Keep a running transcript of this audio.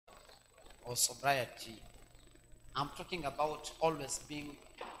or sobriety, I'm talking about always being,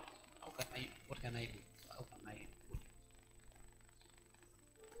 what can I do? How can I put it?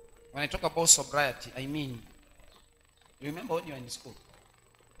 When I talk about sobriety, I mean, remember when you were in school?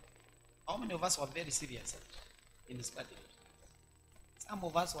 How many of us were very serious in study? Some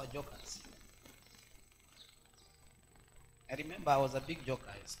of us were jokers. I remember I was a big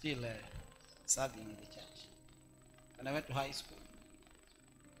joker, still serving in the church. When I went to high school,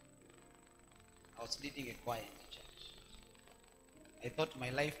 I was leading a choir in the church. I thought my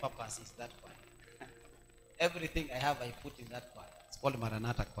life purpose is that choir. Everything I have, I put in that choir. It's called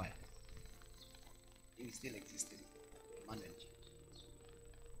Maranatha Choir. It still exists in Emmanuel Church.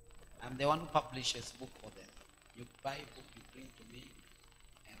 I'm the one who publishes book for them. You buy a book, you bring to me,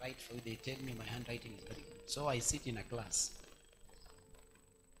 I write for you. They tell me my handwriting is very good. So I sit in a class,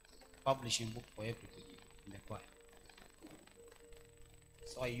 publishing book for everybody in the choir.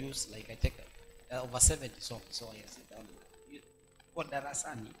 So I use, like, I take over 70 songs. So I sit down. What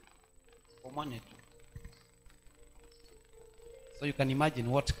darasani for money too. So you can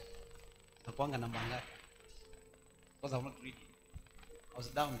imagine what nakuanga namba ngapi, because I'm not reading. I was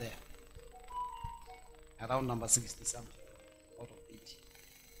down there around number 60 something out of 80.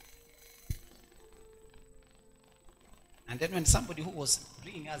 And then when somebody who was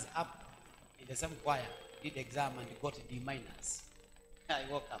bringing us up in the same choir did exam and got a D minus, I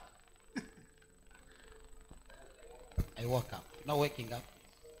woke up. I woke up. Not waking up.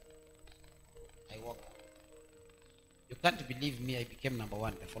 I woke up. You can't believe me, I became number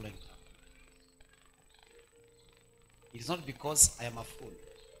one the following time. It's not because I am a fool.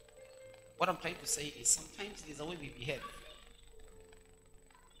 What I'm trying to say is sometimes there's a way we behave.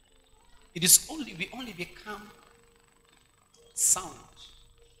 It is only, we only become sound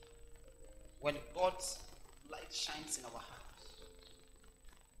when God's light shines in our hearts.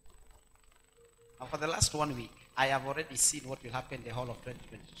 And for the last 1 week, I have already seen what will happen the whole of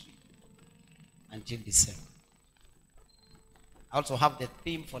 2023 until December. I also have the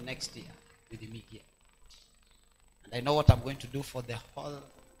theme for next year with me here. And I know what I'm going to do for the whole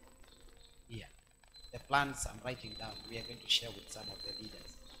year. The plans I'm writing down, we are going to share with some of the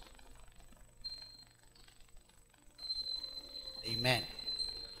leaders. Amen.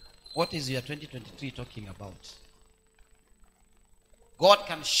 What is your 2023 talking about? God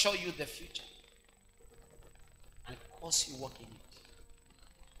can show you the future and cause you walk in it.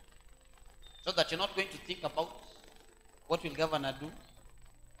 So that you're not going to think about what will governor do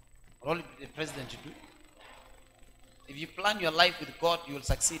or what will the president do. If you plan your life with God, you will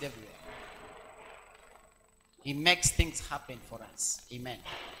succeed everywhere. He makes things happen for us. Amen.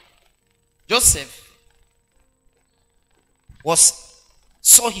 Joseph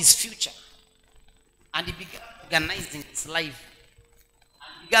saw his future, and he began organizing his life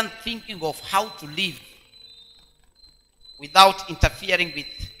and began thinking of how to live without interfering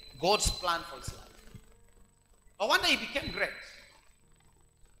with God's plan for his life. No wonder he became great.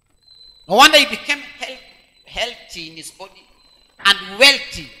 No wonder he became healthy in his body and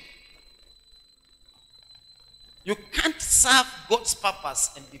wealthy. You can't serve God's purpose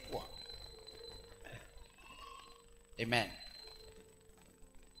and be poor. Amen.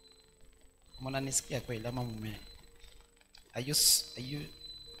 Are you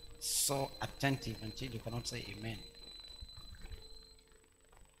so attentive until you cannot say amen?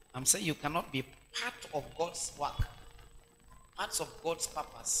 I'm saying you cannot be part of God's work, parts of God's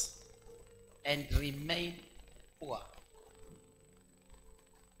purpose, and remain poor.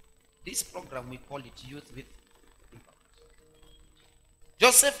 This program, we call it Youth with Impact.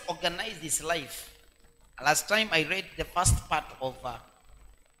 Joseph organized his life. Last time I read the first part of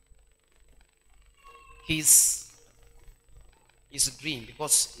his dream,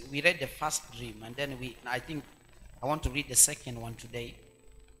 because we read the first dream, and then I want to read the second one today,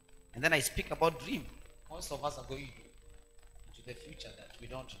 and then I speak about dream. Most of us are going to the future that we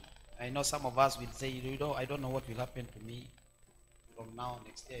don't know. I know some of us will say, I don't know what will happen to me from now,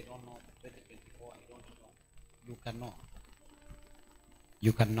 next year, I don't know, 2024, I don't know. You can know.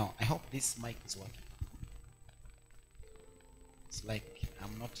 You can know. I hope this mic is working. It's like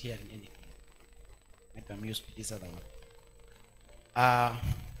I'm not hearing anything. Maybe I'm used to this other one.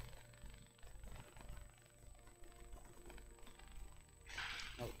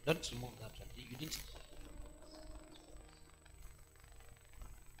 No, don't remove that one. You didn't.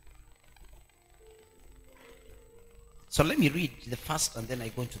 So let me read the first and then I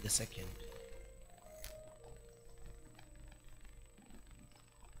go into the second.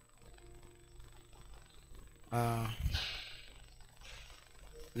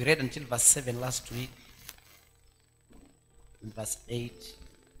 We read until verse 7 last week. In verse 8.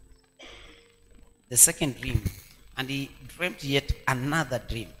 the second dream, and he dreamt yet another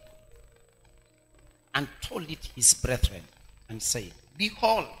dream, and told it his brethren, and said,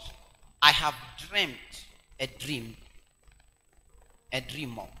 Behold, I have dreamt a dream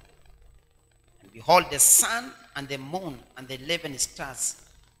more. And behold, the sun and the moon and the 11 stars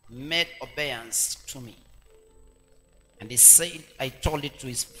made obeisance to me. And he said, I told it to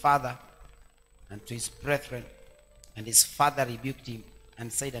his father and to his brethren. And his father rebuked him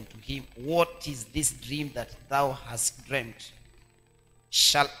and said unto him, What is this dream that thou hast dreamt?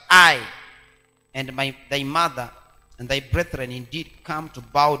 Shall I and thy mother and thy brethren indeed come to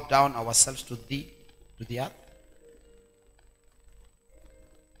bow down ourselves to thee, to the earth?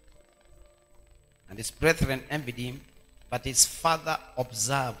 And his brethren envied him, but his father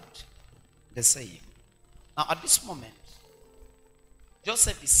observed the saying. Now at this moment,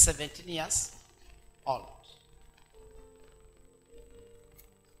 Joseph is 17 years old.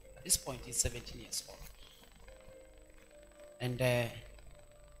 At this point, he's 17 years old. And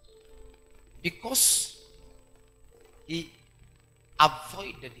because he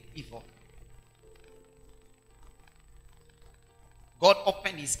avoided evil, God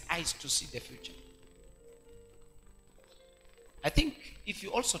opened his eyes to see the future. I think if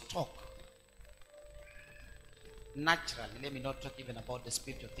you also talk naturally, let me not talk even about the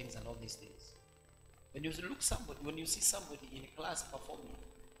spiritual things and all these things. When you when you see somebody in class performing,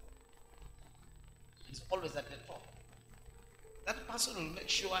 he's always at the top. That person will make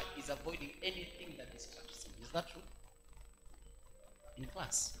sure he's avoiding anything that is practicing. Is that true? In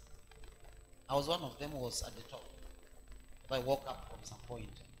class, I was one of them who was at the top. If I woke up from some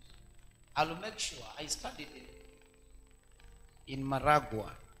point, I will make sure I studied in Maragua.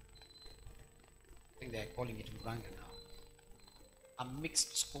 I think they are calling it Muranga now. A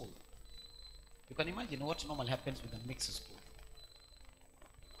mixed school. You can imagine what normally happens with a mixed school.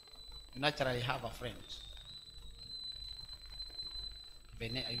 You naturally have a friend.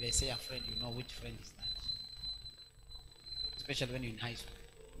 If I say a friend, you know which friend is that. Especially when you're in high school.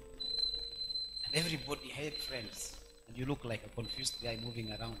 And everybody had friends. And you look like a confused guy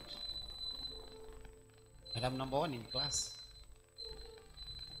moving around. But I'm number one in class.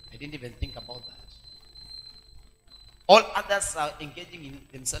 I didn't even think about that. All others are engaging in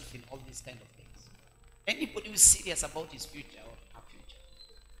themselves in all these kind of things. Anybody who is serious about his future or her future,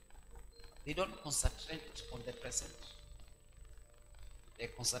 they don't concentrate on the present. They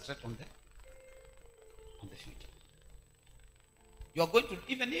concentrate on the future. You are going to,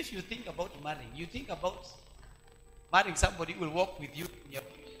 even if you think about marrying, you think about marrying somebody who will walk with you in your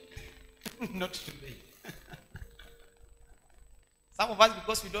future. Not today. Some of us,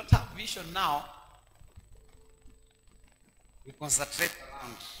 because we don't have vision now, we concentrate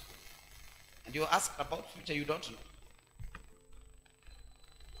around. And you ask about future, you don't know.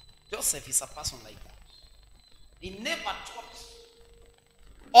 Joseph is a person like that. He never thought.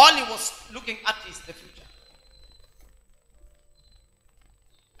 All he was looking at is the future.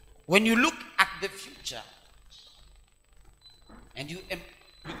 When you look at the future and you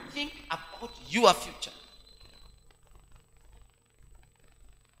think about your future,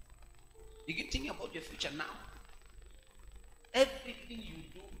 you can think about your future now. Everything you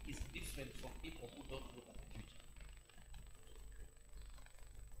do is different from people who don't look at the future.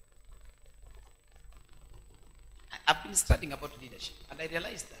 I've been studying about leadership, and I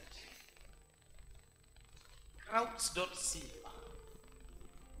realized that crowds don't see far.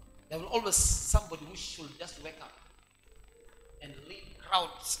 There will always somebody who should just wake up and lead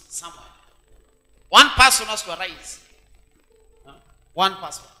crowds somewhere. One person has to arise. One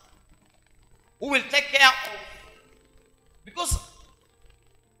person who will take care of, because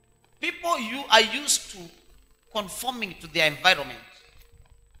people you are used to conforming to their environment,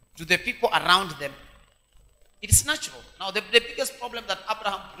 to the people around them. It is natural. Now the biggest problem that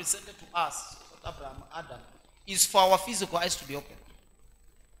Abraham presented to us, Adam, is for our physical eyes to be open.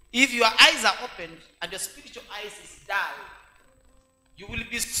 If your eyes are opened and your spiritual eyes is dull, you will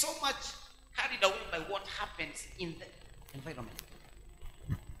be so much carried away by what happens in the environment.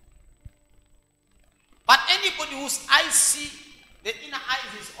 But anybody whose eyes see, the inner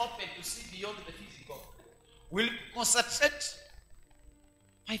eyes is open to see beyond the physical, will concentrate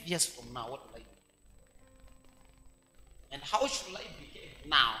 5 years from now, what will I do? And how should I behave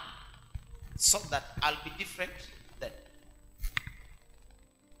now so that I'll be different then?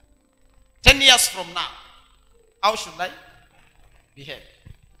 10 years from now, how should I behave?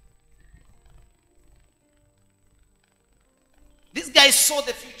 This guy saw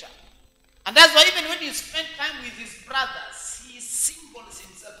the future. And that's why even when he spent time with his brothers, he singles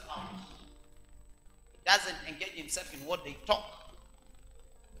himself out. He doesn't engage himself in what they talk.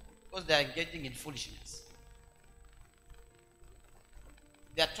 because they are engaging in foolishness.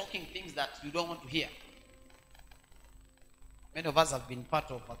 They are talking things that you don't want to hear. Many of us have been part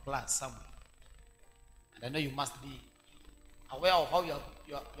of a class somewhere. And I know you must be aware of how your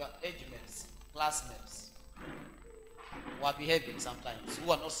age mates, classmates, who are behaving sometimes,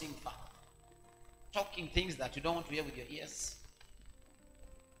 who are not seeing far. Talking things that you don't want to hear with your ears.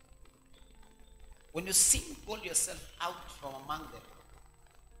 When you single yourself out from among them,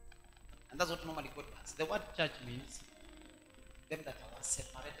 and that's what normally God does. The word church means them that are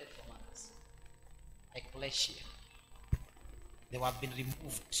separated from others. Ecclesia. They have been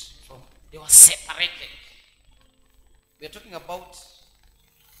removed from, they were separated. We are talking about,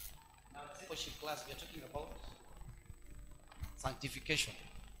 in our discipleship class, we are talking about sanctification.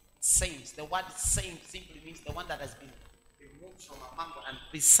 Saints. The word saint simply means the one that has been removed from among them and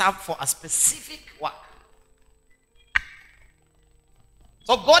preserved for a specific work.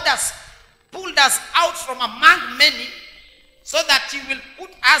 So God has pulled us out from among many so that He will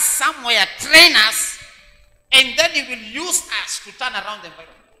put us somewhere, train us, and then He will use us to turn around the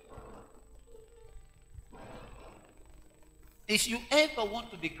environment. If you ever want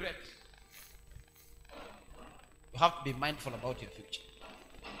to be great, you have to be mindful about your future.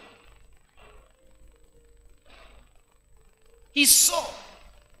 He saw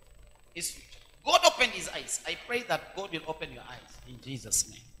his future. God opened his eyes. I pray that God will open your eyes in Jesus'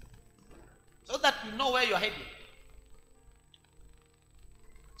 name, so that you know where you're heading,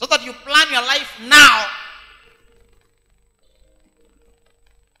 so that you plan your life now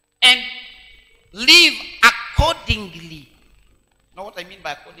and live accordingly. You know what I mean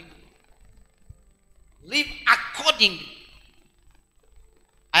by accordingly? Live accordingly.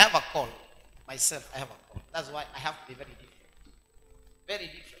 I have a call. Myself, I have a call. That's why I have to be very different. Very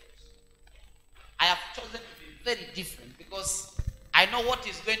different. I have chosen to be very different because I know what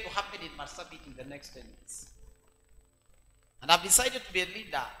is going to happen in Marsabit in the next 10 years. And I've decided to be a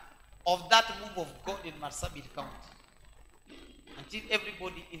leader of that move of God in Marsabit County, until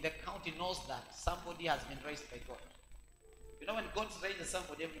everybody in the county knows that somebody has been raised by God. You know, when God raises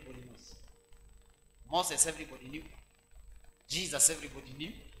somebody, everybody knows. Moses, everybody knew. Jesus, everybody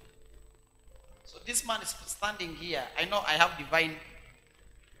knew. So this man is standing here. I know I have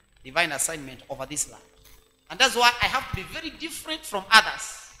divine assignment over this land. And that's why I have to be very different from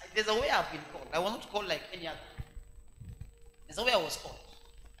others. There's a way I've been called. I was not called like any other. There's a way I was called.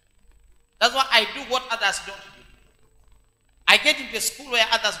 That's why I do what others don't do. I get into a school where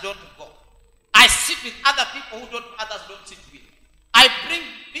others don't go. I sit with other people who others don't sit with. I bring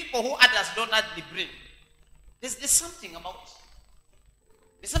people who others don't actually bring. There's something about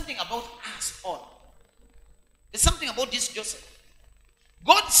us all. There's something about this Joseph.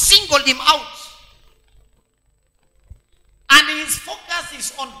 God singled him out. And his focus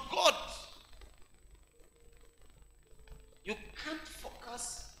is on God. You can't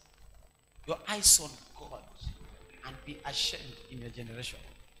focus your eyes on God and be ashamed in your generation.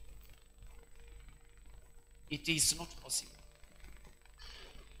 It is not possible.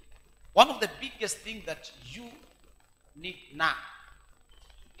 One of the biggest things that you need now,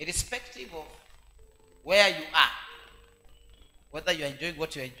 irrespective of where you are, whether you are enjoying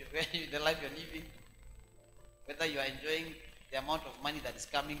what you enjoy, the life you're living, whether you are enjoying the amount of money that is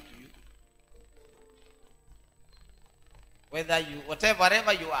coming to you, wherever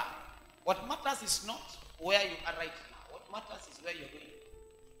you are, what matters is not where you are right now. What matters is where you're going.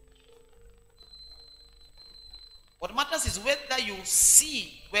 What matters is whether you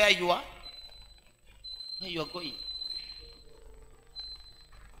see where you are going.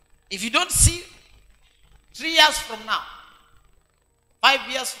 If you don't see 3 years from now,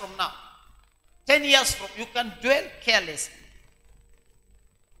 5 years from now, 10 years from, you can dwell carelessly.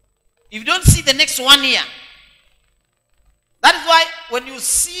 If you don't see the next 1 year, that is why when you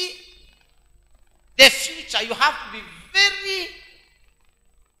see the future, you have to be very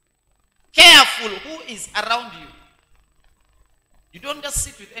careful who is around you. You don't just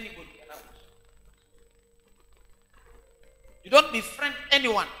sit with anybody around. You don't befriend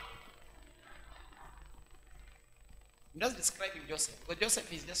anyone. I'm just describing Joseph, because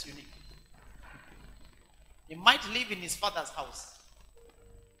Joseph is just unique. He might live in his father's house,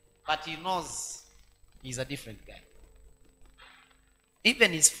 but he knows he's a different guy.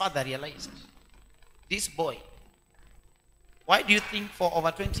 Even his father realized, this boy, why do you think for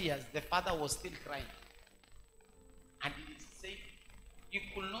over 20 years the father was still crying? And he said, you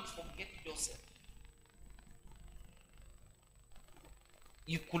could not forget Joseph.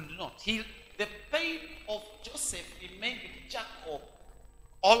 You could not. The pain of Joseph remained with Jacob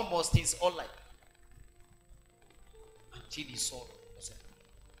almost his whole life, until he saw Joseph.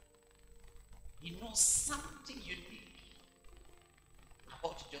 He knows something unique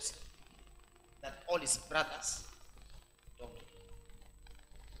about Joseph that all his brothers don't know.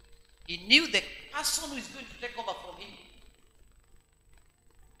 He knew the person who is going to take over from him.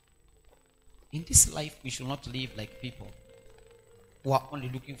 In this life, we should not live like people who are only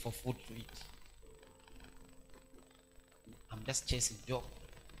looking for food to eat. I'm just chasing job.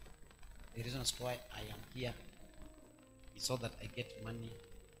 The reason as to why I am here is so that I get money.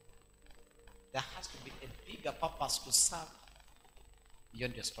 There has to be a bigger purpose to serve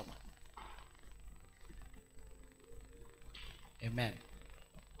beyond your stomach. Amen.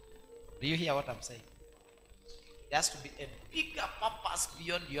 Do you hear what I'm saying? There has to be a bigger purpose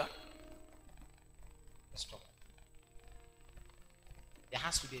beyond your stomach. There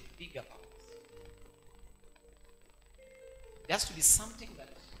has to be a bigger purpose. There has to be something that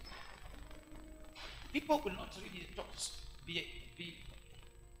people will not really talk, be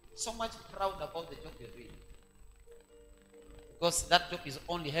so much proud about the job you're doing. Because that job is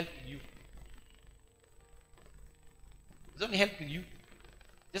only helping you. It's only helping you.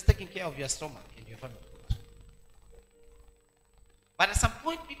 Just taking care of your stomach and your family. But at some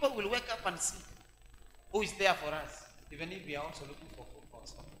point, people will wake up and see who is there for us, even if we are also looking for food for our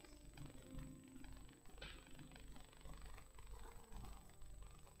stomach.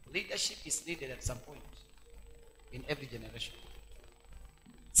 Leadership is needed at some point in every generation.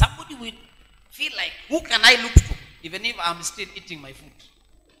 Somebody will feel like, who can I look to, even if I'm still eating my food?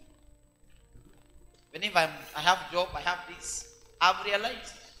 Even if I have a job, I have this, I've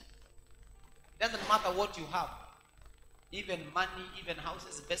realized it doesn't matter what you have, even money, even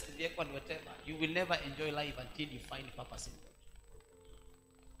houses, best vehicle, and whatever, you will never enjoy life until you find purpose in God.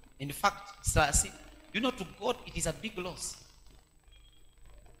 In fact, to God, it is a big loss.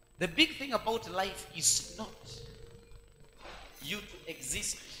 The big thing about life is not you to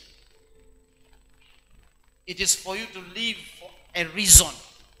exist. It is for you to live for a reason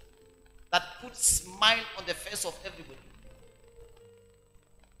that puts smile on the face of everybody.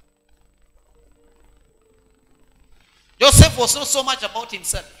 Joseph was not so much about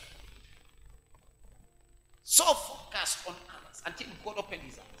himself, so focused on others until God opened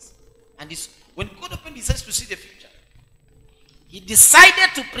his eyes. And when God opened his eyes to see the future, he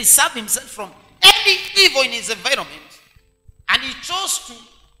decided to preserve himself from any evil in his environment, and he chose to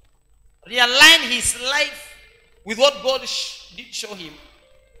realign his life with what God did show him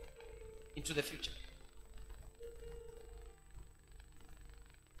into the future.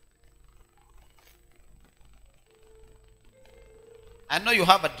 I know you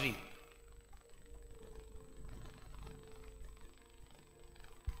have a dream.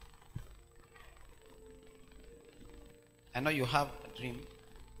 I know you have a dream.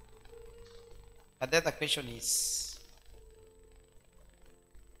 But the other question is,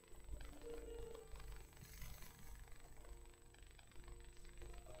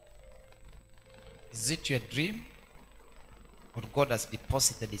 is it your dream, or God has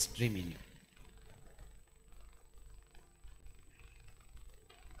deposited his dream in you?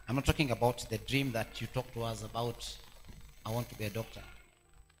 I'm not talking about the dream that you talk to us about. I want to be a doctor.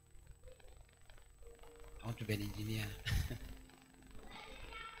 I want to be an engineer.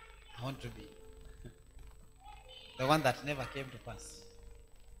 I want to be the one that never came to pass,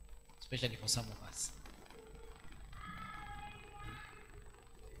 especially for some of us.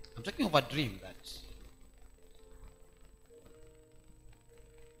 I'm talking of a dream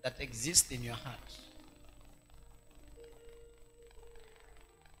that exists in your heart.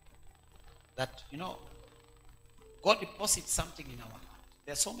 That, God deposits something in our heart.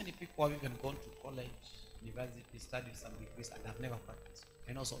 There are so many people who have even gone to college, university, studied some degrees, and have never practiced.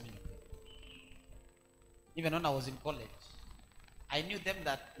 I know so many people. Even when I was in college, I knew them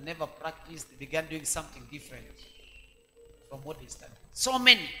that never practiced, began doing something different from what they studied. So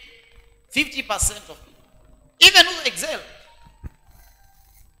many. 50% of people. Even who excelled.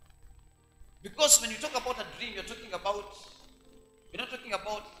 Because when you talk about a dream, you're not talking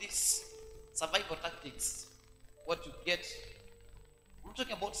about this survival tactics, what you get. I'm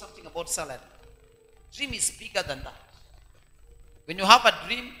talking about something about salary. Dream is bigger than that. When you have a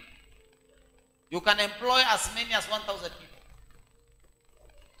dream, you can employ as many as 1,000 people.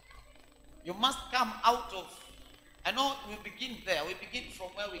 You must come out of, I know we begin there. We begin from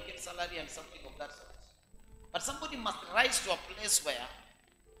where we get salary and something of that sort. But somebody must rise to a place where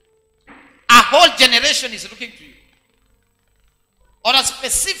a whole generation is looking to you. Or a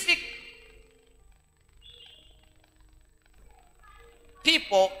specific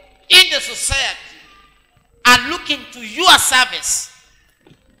people in the society are looking to your service.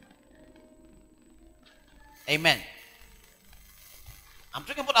 Amen. I'm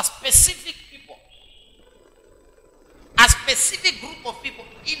talking about a specific people, a specific group of people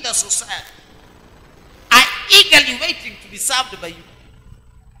in the society are eagerly waiting to be served by you.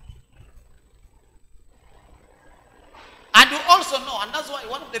 And you also know, and that's why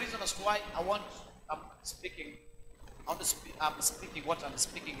one of the reasons as to why I'm speaking what I'm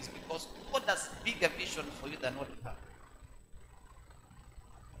speaking is because God has bigger vision for you than what you have.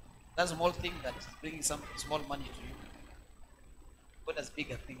 That small thing that is bringing some small money to you, God has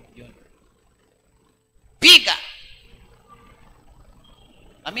bigger thing beyond. Bigger.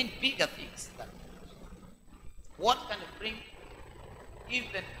 I mean bigger things. What can bring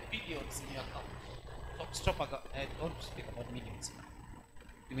even billions in your account? Stop. Don't speak about millions.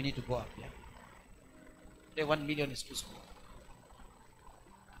 We need to go up, yeah? Today 1 million is too small.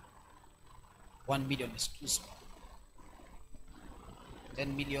 1 million is too small.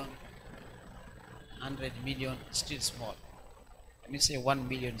 10 million, 100 million is still small. Let me say 1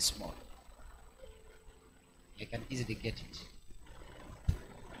 million is small. You can easily get it.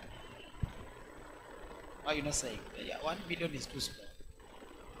 Why are you not saying? Yeah, 1 million is too small.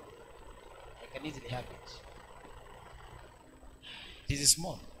 I can easily have it. This is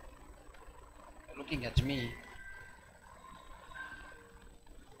small. You're looking at me.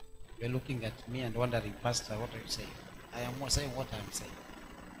 You're looking at me and wondering, Pastor, what are you saying? I am saying what I'm saying.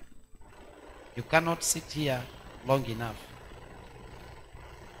 You cannot sit here long enough.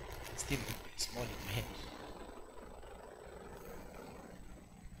 Still small in your head.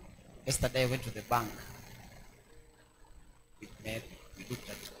 Yesterday I went to the bank with Mary. We looked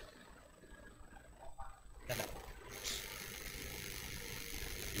at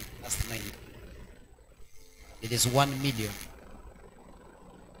last night. It is 1 million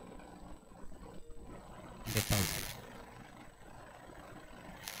and 1,000.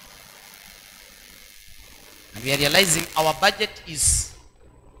 And we are realizing our budget is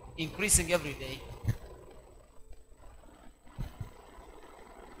increasing every day.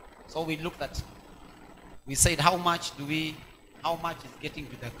 So we looked at, we said how much is getting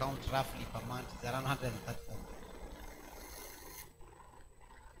to the account roughly per month? It's around 130,000.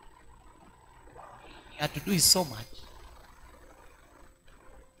 We had to do is so much.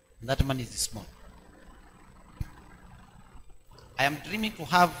 And that money is small. I am dreaming to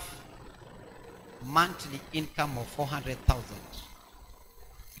have monthly income of 400,000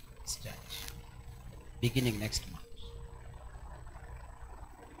 beginning next month.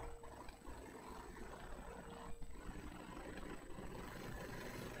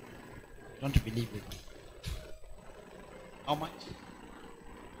 Don't believe it. How much?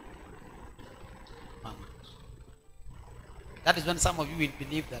 How much? That is when some of you will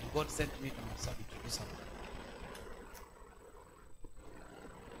believe that God sent me to myself to do something.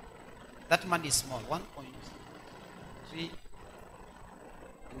 That money is small. 1.3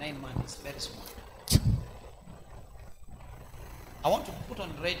 9 months is very small. I want to put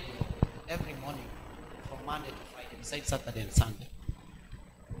on radio every morning from Monday to Friday, besides Saturday and Sunday.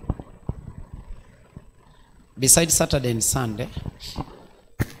 Besides Saturday and Sunday,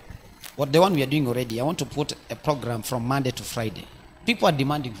 the one we are doing already, I want to put a program from Monday to Friday. People are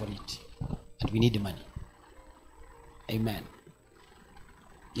demanding for it, and we need the money. Amen.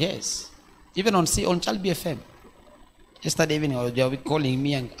 Yes. Even on Child BFM. Yesterday evening, they were calling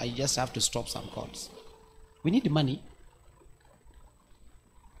me, and I just have to stop some calls. We need the money.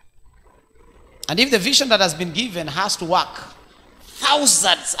 And if the vision that has been given has to work,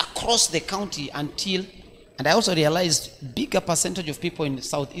 thousands across the county until, and I also realized bigger percentage of people in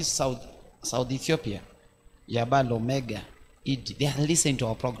South Ethiopia, Yabal, Omega, Idi, they are listening to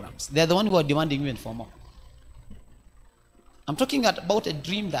our programs. They are the ones who are demanding even for more. I'm talking about a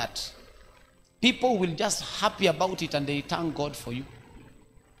dream that people will just happy about it and they thank God for you.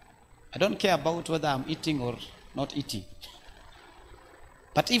 I don't care about whether I'm eating or not eating.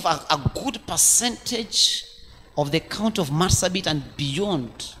 But if a good percentage of the count of Marsabit and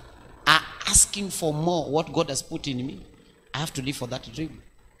beyond are asking for more, what God has put in me, I have to live for that dream.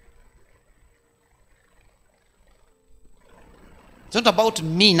 It's not about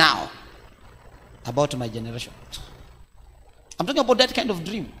me now, about my generation. I'm talking about that kind of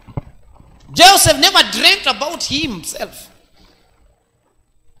dream. Joseph never dreamt about himself.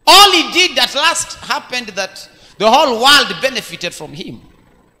 All he did at last happened that the whole world benefited from him.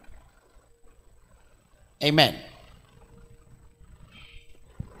 Amen.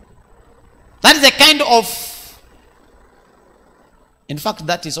 That is the kind of, in fact,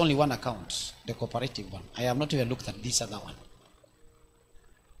 that is only one account, the cooperative one. I have not even looked at this other one.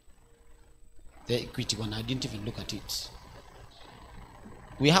 The equity one, I didn't even look at it.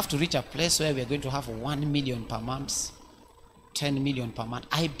 We have to reach a place where we are going to have 1 million per month 10 million per month.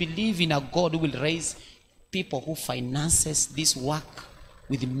 I believe in a God who will raise people who finances this work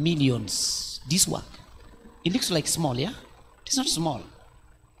with millions. This work. It looks like small, yeah? It's not small.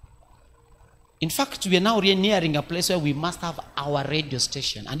 In fact, we are now nearing a place where we must have our radio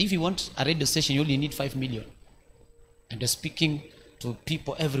station. And if you want a radio station, you only need 5 million. And you're speaking to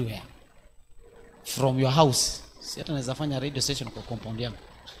people everywhere. From your house. A radio station called compound.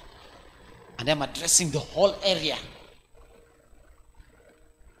 And I'm addressing the whole area.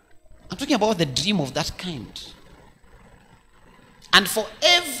 I'm talking about the dream of that kind. And for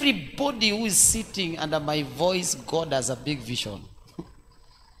everybody who is sitting under my voice, God has a big vision.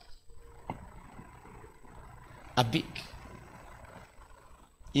 A big.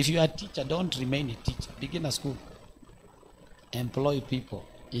 If you are a teacher, don't remain a teacher. Begin a school. Employ people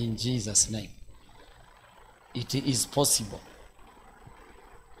in Jesus' name. It is possible.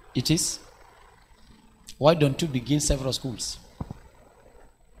 It is. Why don't you begin several schools?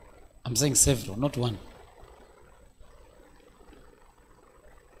 I'm saying several, not one.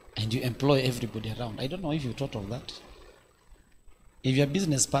 And you employ everybody around. I don't know if you thought of that. If you're a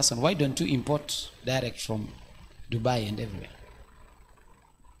business person, why don't you import direct from Dubai and everywhere?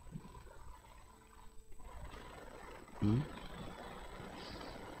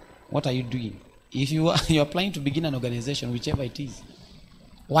 What are you doing? If you're planning to begin an organization, whichever it is,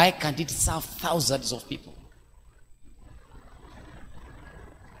 why can't it serve thousands of people?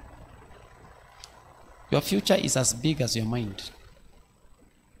 Your future is as big as your mind.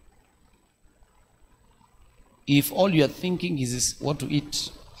 If all you're thinking is what to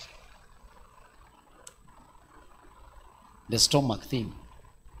eat, the stomach thing,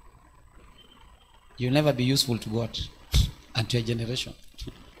 you'll never be useful to God and to your generation.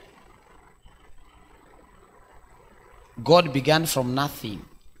 God began from nothing.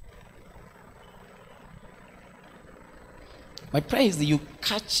 My prayer is that you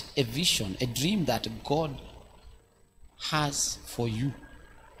catch a vision, a dream that God has for you.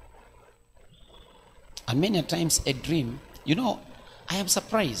 And many times a dream, I am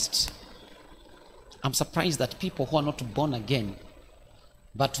surprised. I'm surprised that people who are not born again,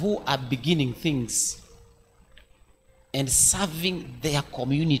 but who are beginning things and serving their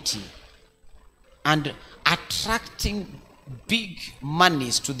community and attracting big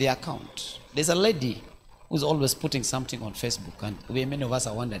monies to their account. There's a lady who's always putting something on Facebook, and many of us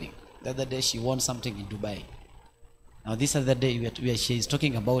are wondering. The other day she won something in Dubai. Now this other day where she is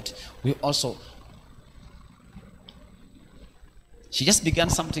talking about, she just began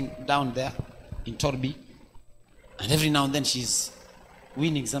something down there in Torbi, and every now and then she's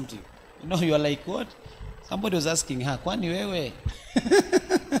winning something. You are like, what? Somebody was asking her, kwani wewe?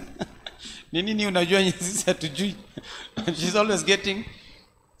 Nini unajua sisi hatujui? She's always getting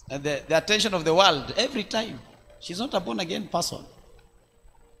the attention of the world every time. She's not a born again person.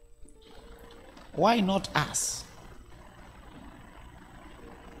 Why not us?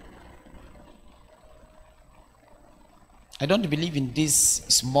 I don't believe in this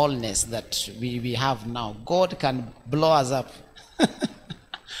smallness that we have now. God can blow us up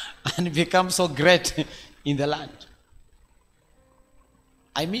and become so great in the land.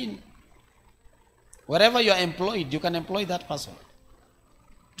 I mean, wherever you are employed, you can employ that person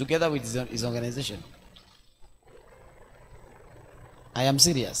together with his organization. I am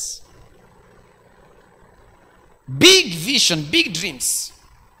serious. Big vision, big dreams.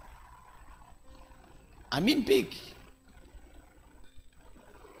 I mean big.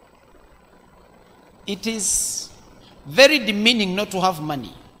 It is very demeaning not to have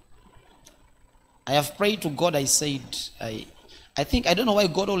money. I have prayed to God. I said, I don't know why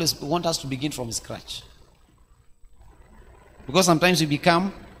God always wants us to begin from scratch. Because sometimes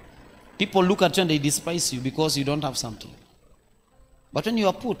people look at you and they despise you because you don't have something. But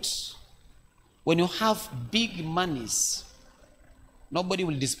when you have big monies, nobody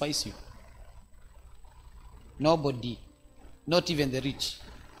will despise you. Nobody. Not even the rich.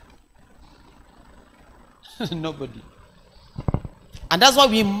 Nobody. And that's why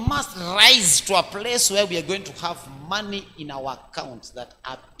we must rise to a place where we are going to have money in our accounts that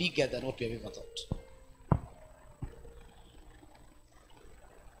are bigger than what we have ever thought.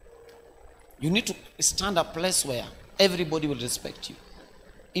 You need to stand a place where everybody will respect you,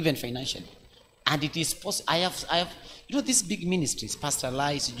 even financially. And it is possible. I have, these big ministries, Pastor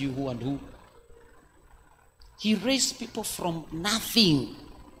Elias, you, who and who. He raised people from nothing.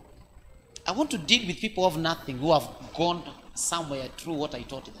 I want to deal with people of nothing who have gone somewhere through what I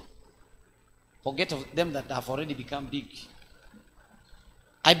taught them. Forget of them that have already become big.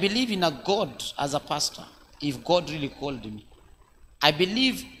 I believe in a God as a pastor, if God really called me. I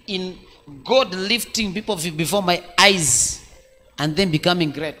believe in God lifting people before my eyes and then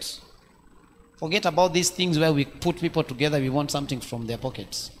becoming great. Forget about these things where we put people together, we want something from their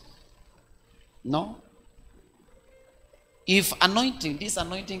pockets. No. If this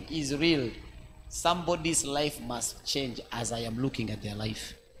anointing is real, somebody's life must change as I am looking at their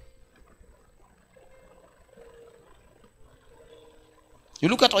life. You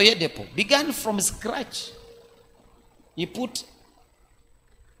look at Oyedepo, began from scratch. He put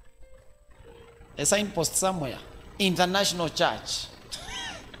a signpost somewhere, International Church.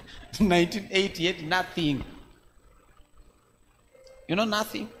 1988, nothing. You know,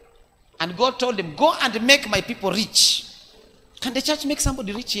 nothing. And God told him, go and make my people rich. Can the church make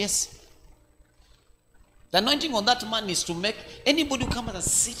somebody rich? Yes. The anointing on that man is to make anybody who comes and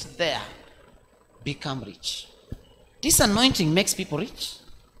sit there become rich. This anointing makes people rich.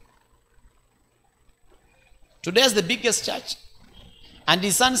 Today is the biggest church, and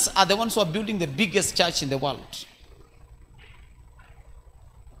his sons are the ones who are building the biggest church in the world.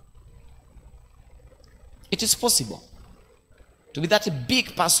 It is possible to be that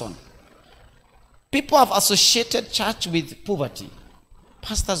big person. People have associated church with poverty,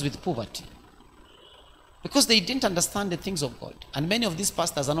 pastors with poverty, because they didn't understand the things of God. And many of these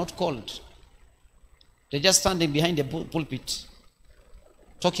pastors are not called. They're just standing behind the pulpit,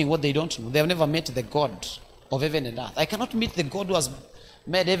 talking what they don't know. They have never met the God of heaven and earth. I cannot meet the God who has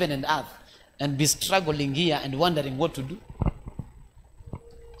made heaven and earth and be struggling here and wondering what to do.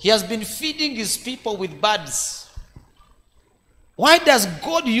 He has been feeding his people with birds. Why does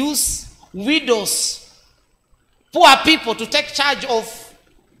God use widows, poor people, to take charge of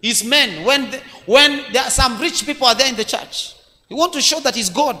his men when there are some rich people are there in the church? He wants to show that he's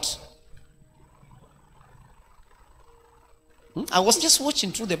God. I was just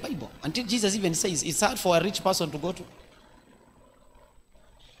watching through the Bible until Jesus even says it's hard for a rich person to go to.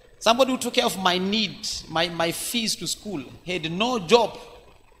 Somebody who took care of my need, my fees to school, had no job.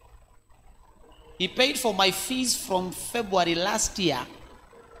 He paid for my fees from February last year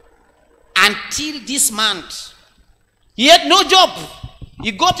until this month. He had no job.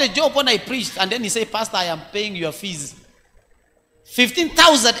 He got a job when I preached, and then he said, Pastor, I am paying your fees.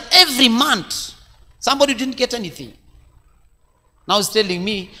 15,000 every month. Somebody didn't get anything. Now he's telling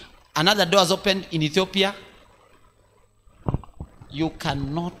me another door has opened in Ethiopia. You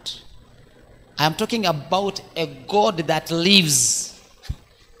cannot. I am talking about a God that lives.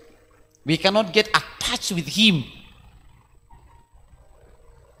 We cannot get attached with him.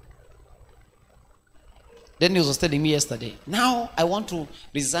 Then he was telling me yesterday, now I want to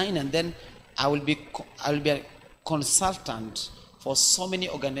resign, and then I will be a consultant for so many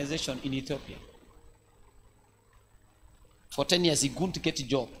organizations in Ethiopia. For 10 years, he couldn't get a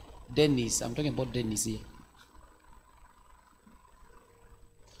job. Dennis, I'm talking about Dennis here.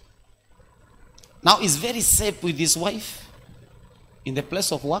 Now he's very safe with his wife in the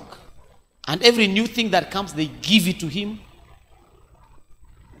place of work. And every new thing that comes, they give it to him.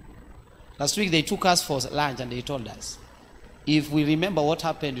 Last week, they took us for lunch and they told us, if we remember what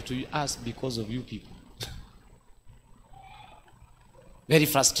happened to us because of you people. Very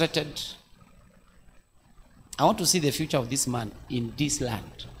frustrated. I want to see the future of this man in this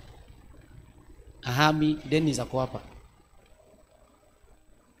land. Ahami, Dennis Akwapa.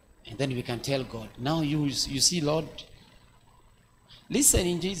 And then we can tell God, now you see, Lord, listen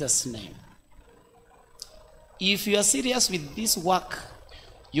in Jesus' name. If you are serious with this work,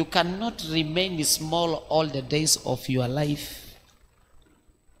 you cannot remain small all the days of your life.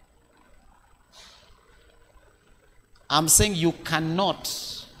 I'm saying you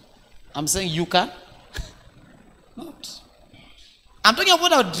cannot. I'm saying you can not. I'm talking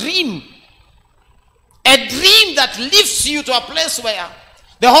about a dream. A dream that lifts you to a place where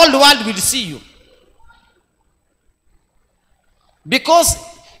the whole world will see you. Because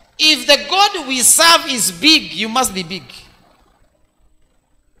if the God we serve is big, you must be big.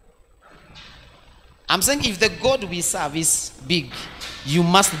 I'm saying if the God we serve is big, you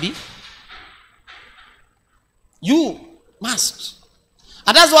must be. You must.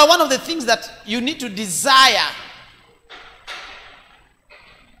 And that's why one of the things that you need to desire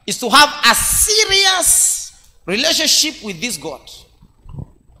is to have a serious relationship with this God.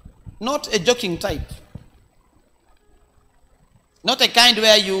 Not a joking type. Not a kind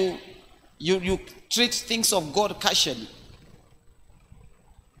where you treat things of God casually.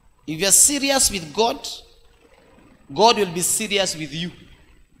 If you're serious with God, God will be serious with you.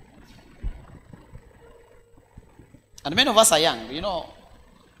 And many of us are young, you know.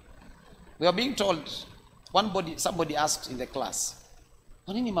 We are being told, somebody asked in the class,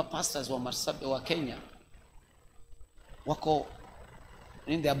 kwa nini mapastors wa Kenya wako,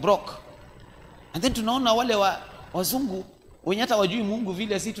 they are broke? And then tunaona wale wazungu wenye hata wajui Mungu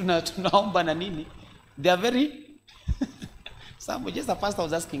vile si tunaomba na nini. They are very some just a pastor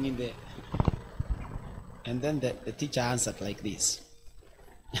was asking in there. And then the teacher answered like this.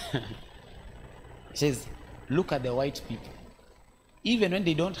 He says, look at the white people. Even when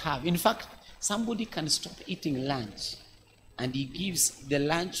they don't have. In fact, somebody can stop eating lunch and he gives the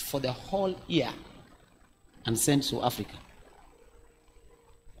lunch for the whole year and sends to Africa.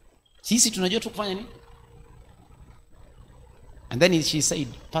 Sisi tunajua tu kufanya nini? And then she said,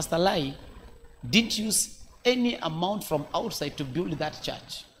 Pastor Lai didn't use any amount from outside to build that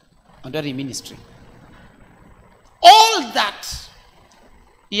church under the ministry. All that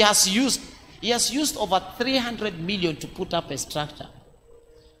he has used over 300 million to put up a structure.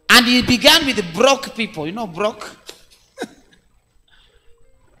 And he began with the broke people. You know broke?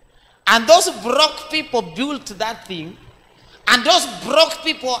 And those broke people built that thing. And those broke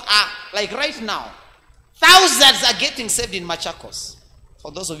people are, like right now, thousands are getting saved in Machakos.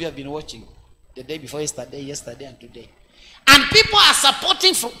 For those of you who have been watching the day before yesterday and today. And people are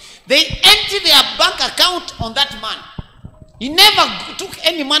supporting, they empty their bank account on that man. He never took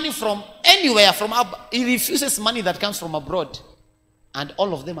any money from anywhere, he refuses money that comes from abroad. And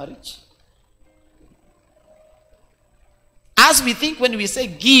all of them are rich. As we think when we say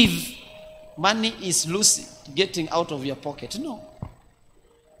give, money is loose, getting out of your pocket. No.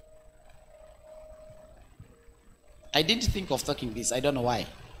 I didn't think of talking this. I don't know why.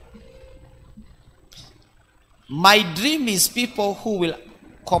 My dream is people who will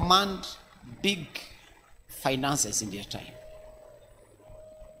command big finances in their time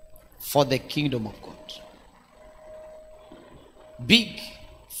for the kingdom of God. Big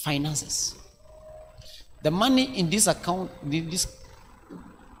finances. The money in this account, in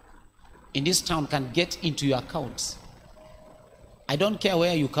this town can get into your accounts. I don't care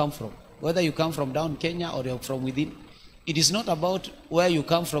where you come from. Whether you come from down Kenya or you're from within. It is not about where you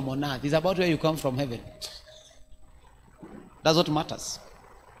come from on earth. It's about where you come from heaven. That's what matters.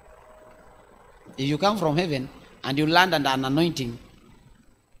 If you come from heaven and you land under an anointing,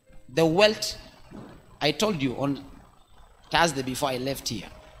 the wealth, I told you on Thursday before I left here,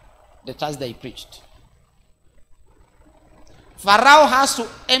 the Thursday I preached. Pharaoh has to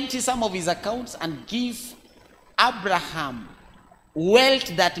empty some of his accounts and give Abraham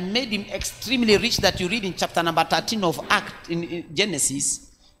wealth that made him extremely rich, that you read in chapter number 13 of Acts in Genesis.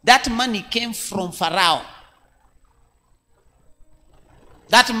 That money came from Pharaoh.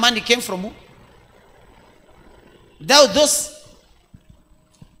 That money came from who?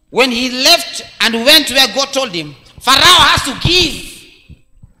 When he left and went where God told him, Pharaoh has to give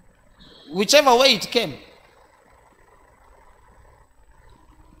whichever way it came.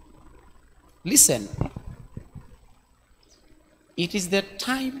 Listen, it is the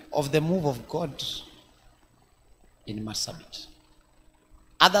time of the move of God in Marsabit.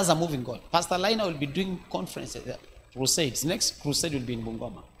 Others are moving God. Pastor Lina will be doing conferences, crusades. Next crusade will be in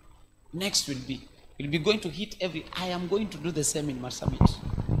Bungoma. Next we'll be going to hit I am going to do the same in Marsabit.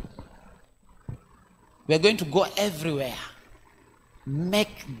 We are going to go everywhere.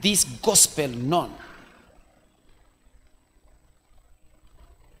 Make this gospel known.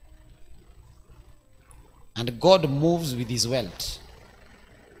 And God moves with his wealth.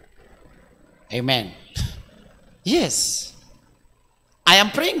 Amen. Yes. I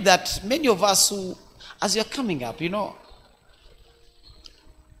am praying that many of us who, as you're coming up,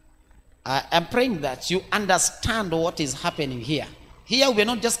 I'm praying that you understand what is happening here. Here we're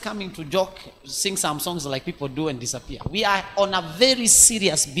not just coming to joke, sing some songs like people do and disappear. We are on a very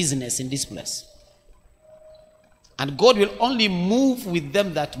serious business in this place. And God will only move with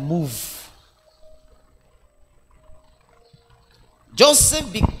them that move.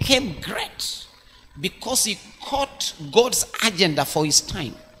 Joseph became great because he caught God's agenda for his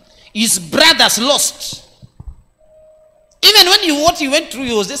time. His brothers lost. Even when what he went through,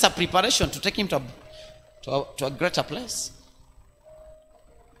 it was just a preparation to take him to a greater place.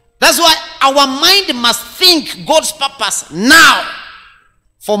 That's why our mind must think God's purpose now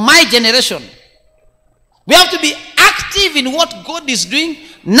for my generation. We have to be active in what God is doing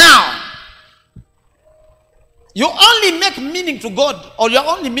now. You only make meaning to God, or you're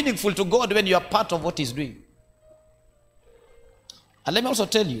only meaningful to God when you are part of what he's doing. And let me also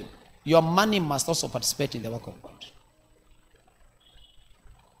tell you, your money must also participate in the work of God.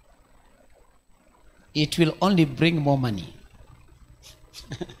 It will only bring more money.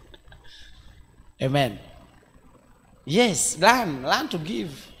 Amen. Yes, learn to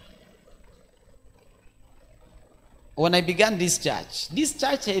give. When I began this church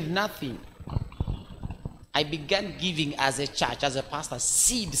had nothing. I began giving as a church, as a pastor,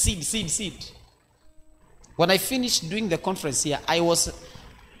 seed. When I finished doing the conference here, I was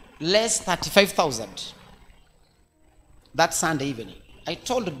less 35,000 that Sunday evening. I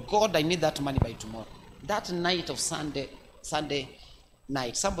told God I need that money by tomorrow. That night of Sunday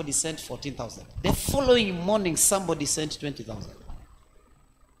night, somebody sent 14,000. The following morning, somebody sent 20,000.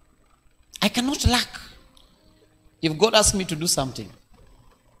 I cannot lack if God asks me to do something.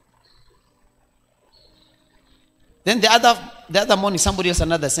 Then the other morning, somebody else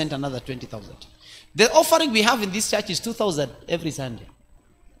sent another 20,000. The offering we have in this church is 2,000 every Sunday.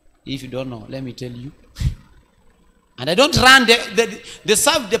 If you don't know, let me tell you. And I don't run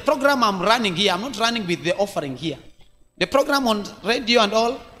the program I'm running here. I'm not running with the offering here. The program on radio and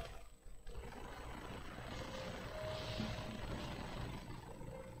all.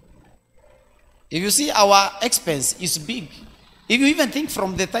 If you see, our expense is big. If you even think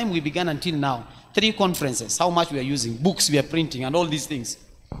from the time we began until now, 3 conferences, how much we are using, books we are printing, and all these things.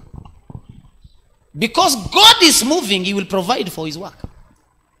 Because God is moving, He will provide for His work.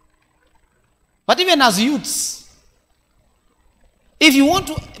 But even as youths, if you want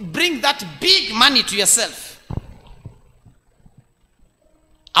to bring that big money to yourself,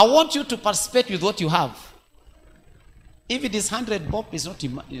 I want you to participate with what you have. If it is 100 bob, it's not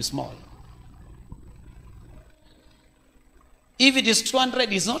small. If it is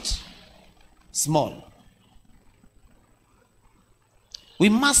 200, it's not small. We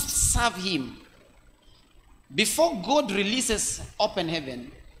must serve Him. Before God releases open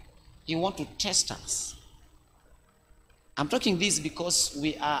heaven, He wants to test us. I'm talking this because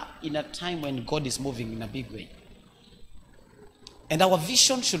we are in a time when God is moving in a big way. And our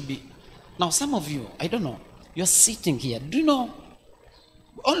vision should be... Now, some of you, I don't know, you're sitting here. Do you know?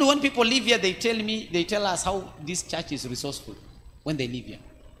 Only when people live here, they tell us how this church is resourceful when they live here.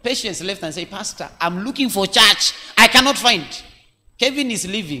 Patients left and say, Pastor, I'm looking for church. I cannot find. Kevin is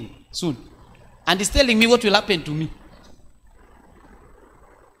leaving soon. And he's telling me what will happen to me.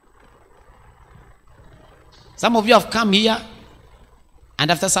 Some of you have come here, and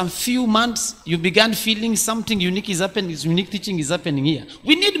after some few months, you began feeling something unique is happening, unique teaching is happening here.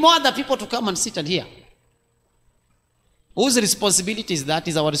 We need more other people to come and sit and hear. Whose responsibility is that?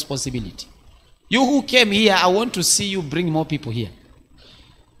 Is our responsibility. You who came here, I want to see you bring more people here.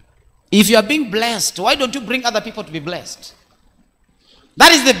 If you are being blessed, why don't you bring other people to be blessed?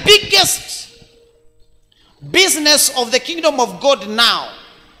 That is the biggest business of the kingdom of God now.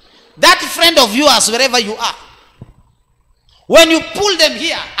 That friend of yours, wherever you are. When you pull them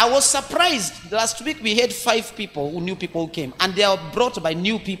here, I was surprised. Last week we had 5 people, new people who came, and they are brought by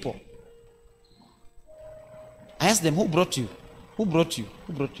new people. I asked them, who brought you? Who brought you?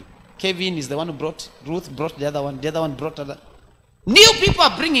 Who brought you? Kevin is the one who brought. Ruth brought the other one brought other. New people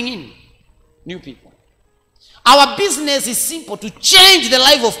are bringing in. New people. Our business is simple, to change the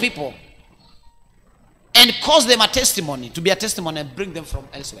life of people and cause them a testimony, to be a testimony and bring them from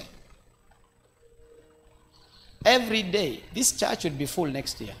elsewhere. Every day, this church will be full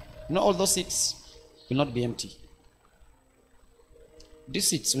next year. You know, all those seats will not be empty. These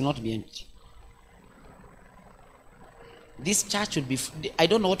seats will not be empty. This church will be full. I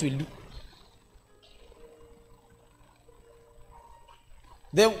don't know what we'll do.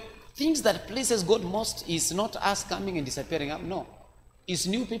 The things that pleases God most is not us coming and disappearing. No. It's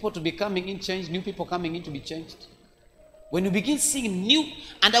new people to be coming in changed, new people coming in to be changed. When you begin seeing new,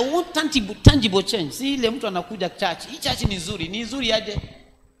 and I want tangible change. See, ile mtu anakuja church. Hii church ni nzuri aje.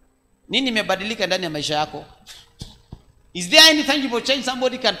 Nini imebadilika ndani ya maisha yako? Is there any tangible change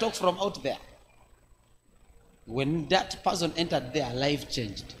somebody can talk from out there? When that person entered there, life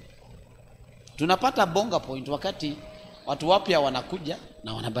changed. Tunapata bonga point wakati watu wapya wanakuja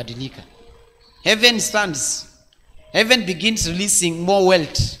na wanabadilika. Heaven stands. Heaven begins releasing more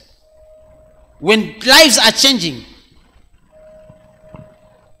wealth. When lives are changing.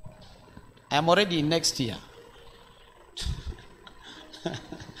 I am already in next year.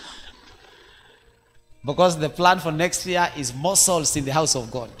 Because the plan for next year is more souls in the house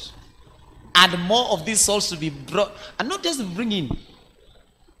of God. And more of these souls to be brought. And not just bring in.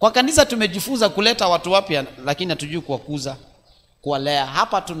 Kwa kanisa tumejifunza kuleta watu wapya, lakini hatujui kuwakuza, kuwalea.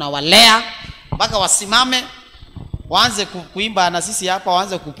 Hapa tunawalea mpaka wasimame, waanze kuimba na sisi hapa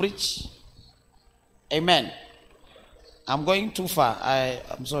waanze kupreach. Amen. I'm going too far.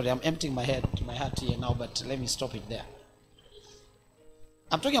 I'm sorry. I'm emptying my heart here now, but let me stop it there.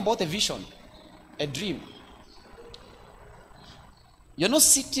 I'm talking about a vision, a dream. You're not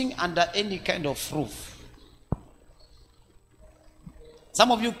sitting under any kind of roof.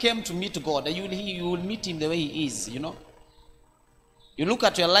 Some of you came to meet God. You will meet Him the way He is, you know. You look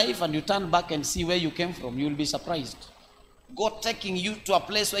at your life and you turn back and see where you came from. You will be surprised. God taking you to a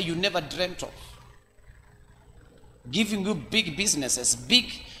place where you never dreamt of. giving you big businesses,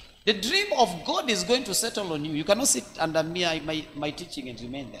 big. The dream of God is going to settle on you. You cannot sit under me, my teaching and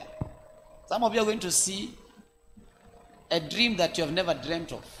remain there. Some of you are going to see a dream that you have never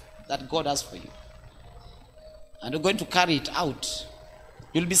dreamt of, that God has for you. And you're going to carry it out.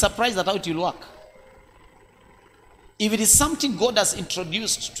 You'll be surprised at how it will work. If it is something God has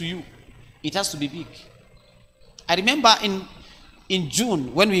introduced to you, it has to be big. I remember in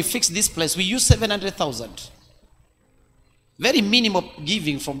June, when we fixed this place, we used 700,000. Very minimal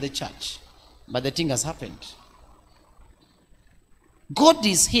giving from the church. But the thing has happened. God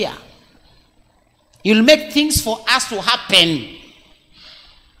is here. He'll make things for us to happen.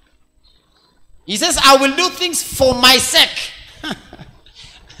 He says, I will do things for my sake.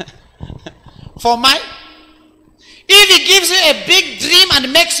 For my... If he gives you a big dream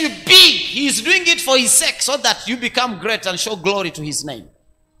and makes you big, he is doing it for his sake, so that you become great and show glory to his name.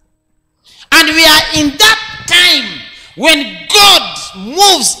 And we are in that time when God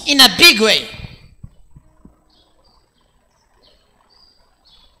moves in a big way.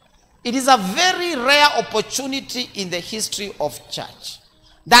 It is a very rare opportunity in the history of church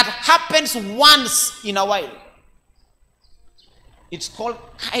that happens once in a while. It's called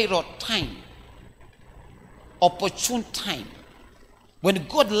Cairo time. Opportune time. When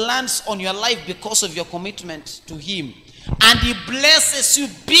God lands on your life because of your commitment to him, and he blesses you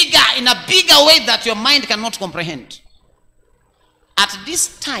in a bigger way that your mind cannot comprehend. At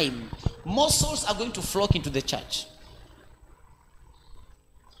this time, more souls are going to flock into the church.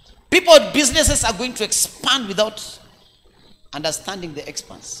 People with businesses are going to expand without understanding the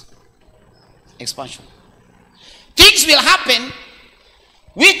expansion. Things will happen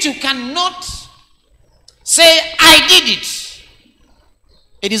which you cannot say, I did it.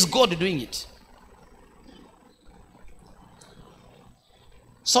 It is God doing it.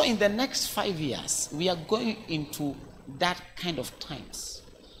 So in the next 5 years, we are going into that kind of times.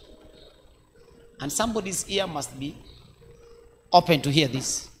 And somebody's ear must be open to hear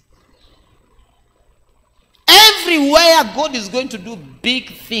this. Everywhere God is going to do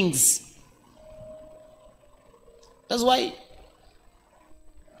big things. That's why,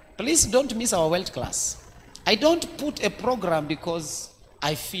 please don't miss our world class. I don't put a program because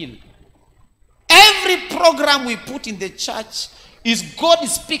I feel. Every program we put in the church is God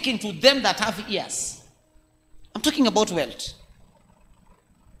speaking to them that have ears. I'm talking about wealth.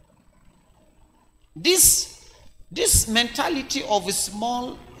 This mentality of a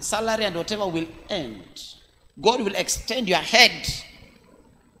small salary and whatever will end. God will extend your head.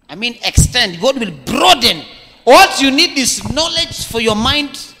 I mean extend. God will broaden. What you need is knowledge for your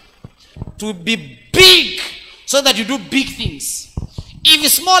mind to be big so that you do big things.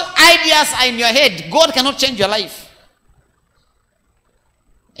 If small ideas are in your head, God cannot change your life.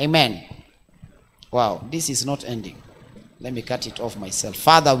 Amen. Wow, this is not ending. Let me cut it off myself.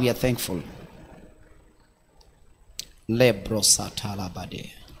 Father, we are thankful.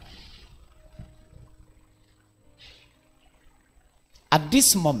 At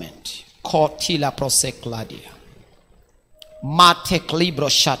this moment, Kotila Prosecladia. Matek libro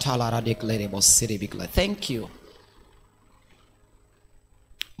shatala radeklerebo siribikla. Thank you.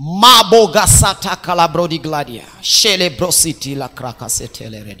 Mabogasata kalabrodi gladia. Shele brositi la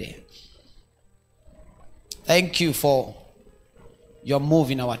krakasetelerede. Thank you for your move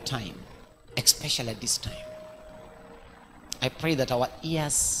in our time, especially at this time. I pray that our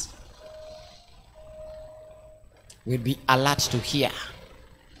ears will be alert to hear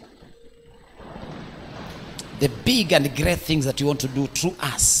the big and great things that you want to do through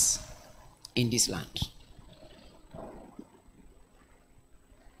us in this land.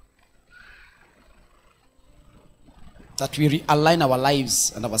 That we realign our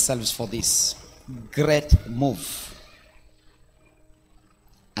lives and ourselves for this great move.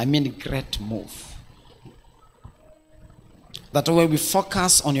 I mean great move. That when we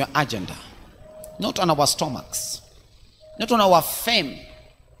focus on your agenda, not on our stomachs, not on our fame,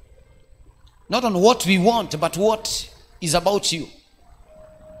 not on what we want, but what is about you.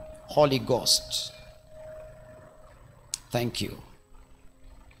 Holy Ghost, thank you.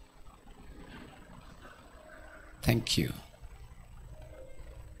 Thank you.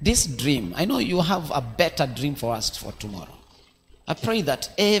 This dream, I know you have a better dream for us for tomorrow. I pray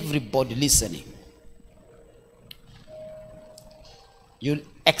that everybody listening, you'll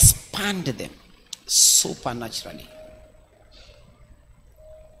expand them supernaturally.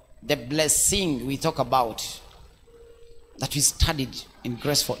 The blessing we talk about that we studied in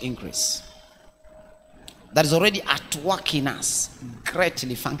Grace for Increase, that is already at work in us,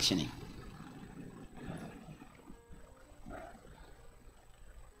 greatly functioning.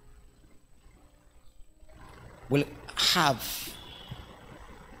 will have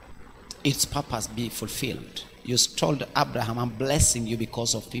its purpose be fulfilled. You told Abraham, I'm blessing you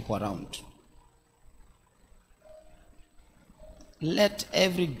because of people around. Let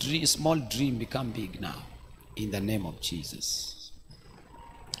every dream, small dream become big now in the name of Jesus.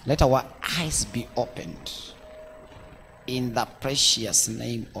 Let our eyes be opened in the precious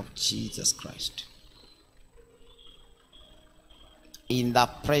name of Jesus Christ. In the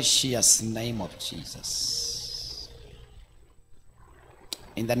precious name of Jesus.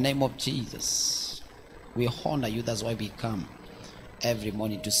 In the name of Jesus. We honor you. That's why we come every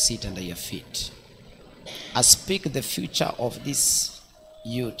morning to sit under your feet. I speak the future of these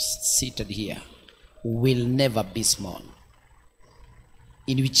youths seated here will never be small.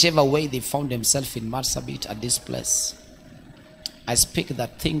 In whichever way they found themselves in Marsabit at this place, I speak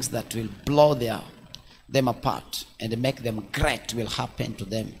that things that will blow them apart and make them great will happen to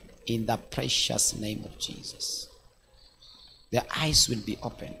them in the precious name of Jesus. Their eyes will be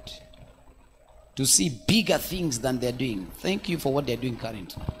opened to see bigger things than they're doing. Thank you for what they're doing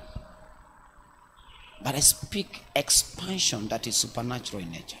currently. But I speak expansion that is supernatural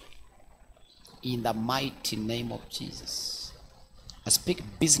in nature. In the mighty name of Jesus. I speak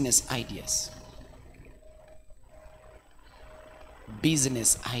business ideas.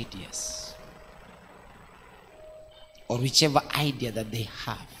 Business ideas. Or whichever idea that they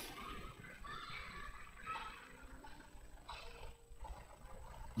have.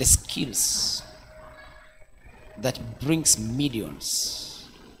 The skills that brings millions.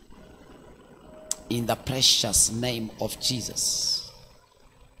 In the precious name of Jesus.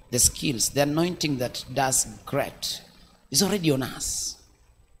 The skills, the anointing that does great is already on us.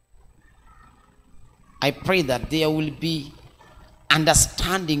 I pray that there will be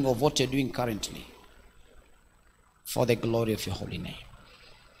understanding of what you're doing currently for the glory of your holy name.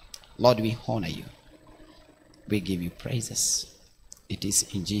 Lord, we honor you. We give you praises. It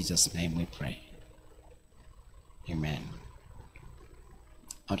is in Jesus' name we pray. Amen.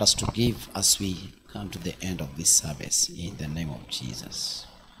 I want us to give as we come to the end of this service in the name of Jesus.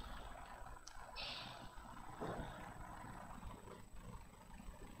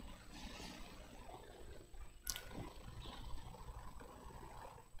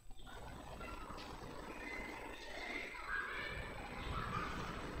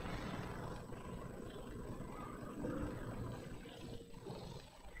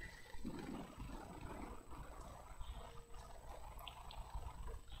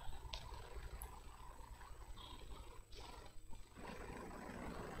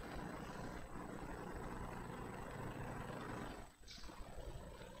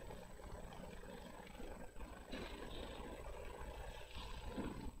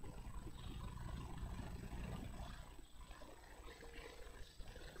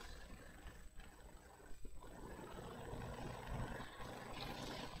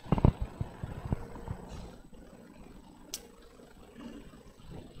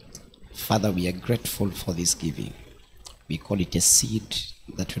 Father, we are grateful for this giving. We call it a seed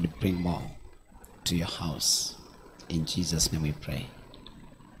that will bring more to your house. In Jesus' name we pray.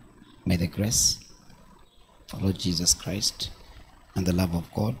 May the grace of Lord Jesus Christ and the love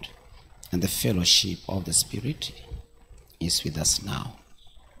of God and the fellowship of the Spirit is with us now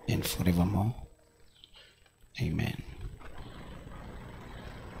and forevermore. Amen.